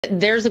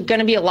There's going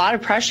to be a lot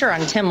of pressure on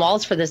Tim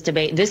Walz for this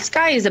debate. This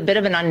guy is a bit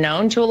of an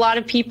unknown to a lot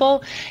of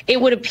people. It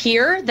would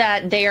appear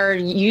that they are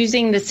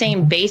using the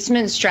same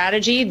basement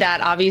strategy that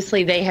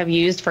obviously they have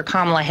used for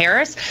Kamala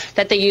Harris,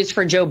 that they used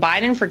for Joe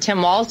Biden, for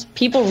Tim Walz.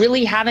 People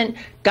really haven't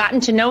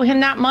gotten to know him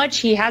that much.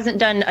 He hasn't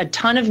done a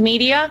ton of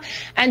media.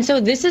 And so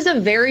this is a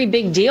very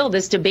big deal,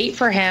 this debate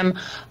for him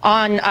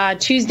on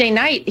Tuesday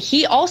night.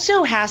 He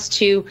also has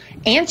to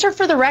answer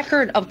for the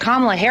record of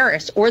Kamala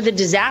Harris, or the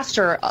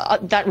disaster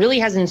that really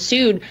has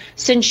ensued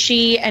since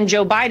she and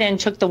Joe Biden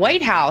took the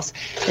White House.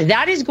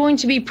 That is going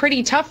to be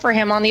pretty tough for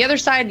him. On the other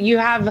side, you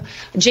have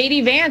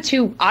J.D. Vance,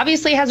 who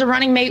obviously has a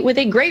running mate with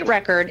a great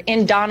record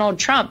in Donald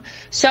Trump.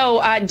 So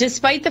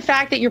despite the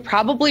fact that you're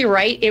probably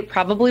right, it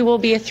probably will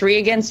be a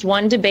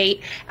 3-against-1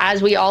 debate,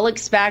 as we all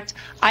expect.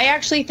 I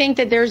actually think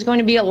that there's going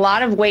to be a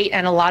lot of weight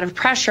and a lot of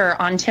pressure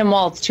on Tim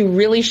Walz to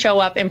really show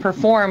up and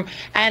perform.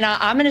 And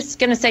I'm just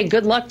going to say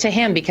good luck to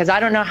him, because I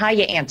don't know how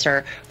you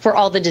answer for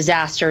all the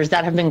disasters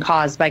that have been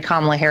caused by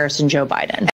Kamala Harris and Joe Biden.